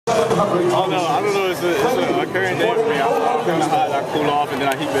Oh no, I don't know. It's a current day for me. I'm kind of hot. I cool off, and then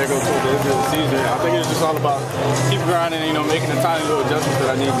I heat back up towards the end of the season. I think it's just all about keep grinding, you know, making the tiny little adjustments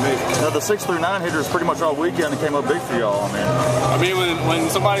that I need to make. Now the 6 through 9 hitters pretty much all weekend and came up big for y'all. I mean, when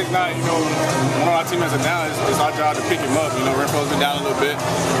somebody's not, you know, one of our teammates are down, it's our job to pick him up. You know, Renfro's been down a little bit.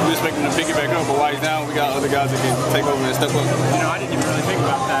 We expect him to pick it back up, but while he's down, we got other guys that can take over and step up. You know, I didn't even really think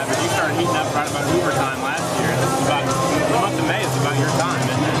about that, but you started heating up right about overtime last year. This is about the month of May. It's about your time,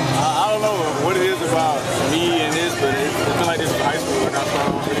 isn't it? I don't know what it is about me and this, but I feel like this is high school. Like I start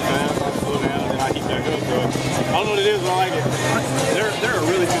off really fast, I slow down, and I heat back up. So I don't know what it is, but I like it. They're a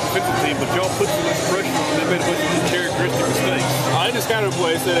really good defensive team, but y'all put so much pressure on them. They made a bunch of characteristic mistakes. In the scatter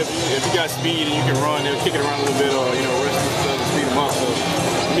play, said if you got speed and you can run, they'll kick it around a little bit, or you know, rest themselves and speed them up. So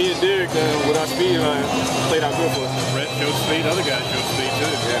me and Derek, with our speed, played out good for us. Brett showed speed, other guys showed speed too.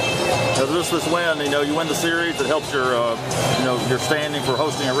 Yeah. Now this win, you know, you win the series. It helps your, you know, your standing for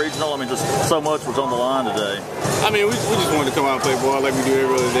hosting a regional. I mean, just so much was on the line today. I mean, we just wanted to come out and play ball like we do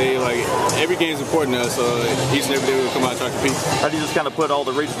every other day. Like every game's important to us, so each and every day we'll come out and try to compete. How do you just kind of put all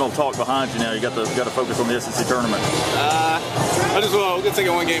the regional talk behind you now? You got to focus on the SEC tournament. We're gonna take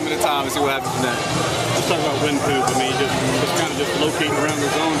it one game at a time and see what happens from that. Let's talk about wind poop. I mean, just kind of just locating around the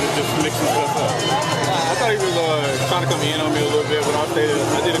zone, just mixing stuff up. I thought he was trying to come in on me a little bit, but I did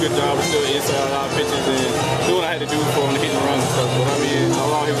a good job of still inside a lot of pitches and doing what I had to do for him to hit and run and stuff. But I mean,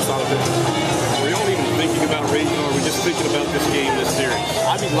 overall he was solid pitcher. Were you only even thinking about regional, or were we just thinking about this game, this series?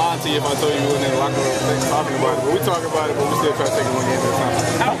 I'd be lying to you if I told you we wasn't in the locker room talking about it. But we talk about it, but we still try to take it one game at a time.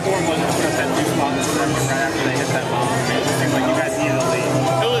 How important was it to put that two spot in the first right after they hit that bomb? I mean, it just seemed like you guys needed a lead.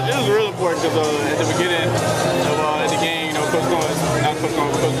 It was real important because at the beginning of the game, you know, Coach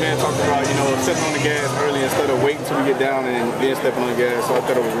Man talked about, you know, stepping on the gas early instead of waiting until we get down and then stepping on the gas. So I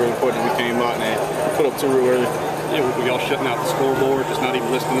thought it was really important we came out and put up 2 real early. Yeah, were y'all shutting out the scoreboard, just not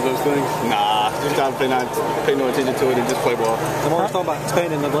even listening to those things? Nah, just trying to pay no attention to it and just play ball. Demarcus talking about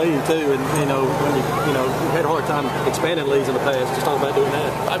expanding the lead too, and you know when you had a hard time expanding leads in the past. Just talking about doing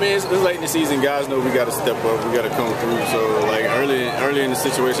that. I mean, it's late in the season. Guys know we got to step up. We got to come through. So like early in the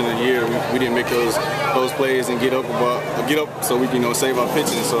situation of the year, we didn't make those plays and get up so we can save our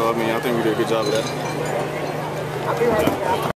pitching. So I mean, I think we did a good job of that.